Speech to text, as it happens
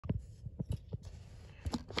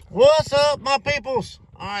What's up, my peoples?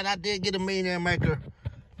 All right, I did get a millionaire maker,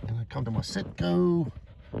 and I come to my Citgo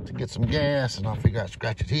to get some gas, and I figure I'd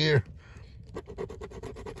scratch it here.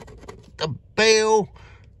 The bell,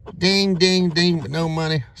 ding, ding, ding, but no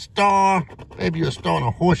money. Star, maybe a star and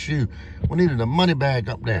a horseshoe. We needed a money bag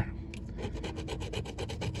up there.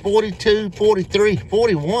 42, 43,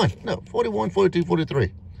 41. No, 41, 42,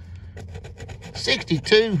 43.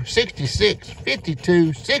 62, 66,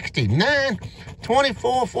 52, 69,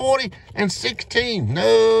 24, 40, and 16.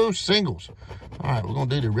 No singles. All right, we're going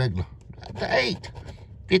to do the regular. The 8,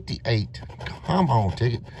 58. Come on,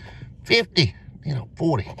 ticket. 50,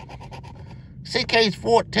 40. CK's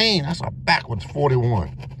 14. That's a backwards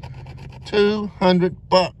 41. 200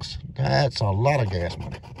 bucks. That's a lot of gas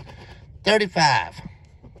money. 35.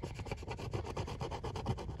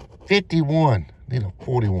 51.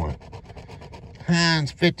 41.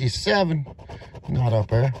 Hines 57, not up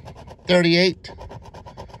there. 38,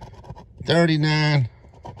 39,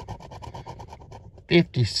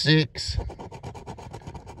 56,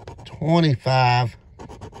 25,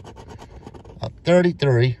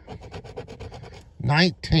 33,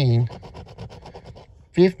 19,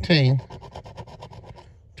 15,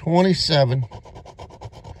 27,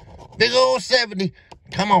 big old 70.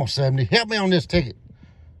 Come on, 70. Help me on this ticket.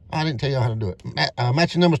 I didn't tell you how to do it.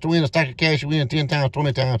 Match your numbers to win a stack of cash. You win 10 times,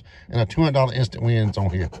 20 times, and a $200 instant wins on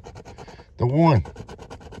here. The 1.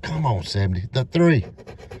 Come on, 70. The 3.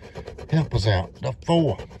 Help us out. The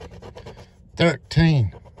 4.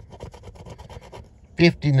 13.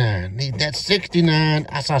 59. Need that 69.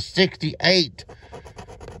 I saw 68.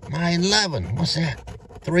 My 11. What's that?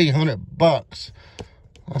 300 bucks.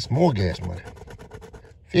 That's more gas money.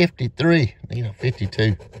 53. Need a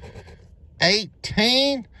 52.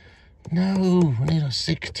 18. No, we need a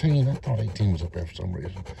 16. I thought 18 was up there for some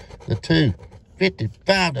reason. The 2,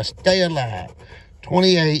 55 to stay alive.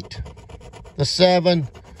 28, the 7,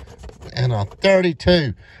 and a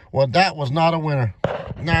 32. Well, that was not a winner.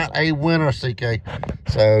 Not a winner, CK.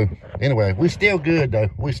 So, anyway, we still good, though.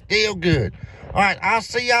 We still good. All right, I'll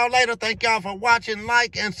see y'all later. Thank y'all for watching.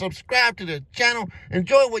 Like and subscribe to the channel.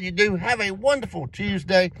 Enjoy what you do. Have a wonderful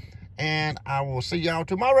Tuesday, and I will see y'all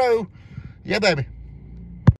tomorrow. Yeah, baby.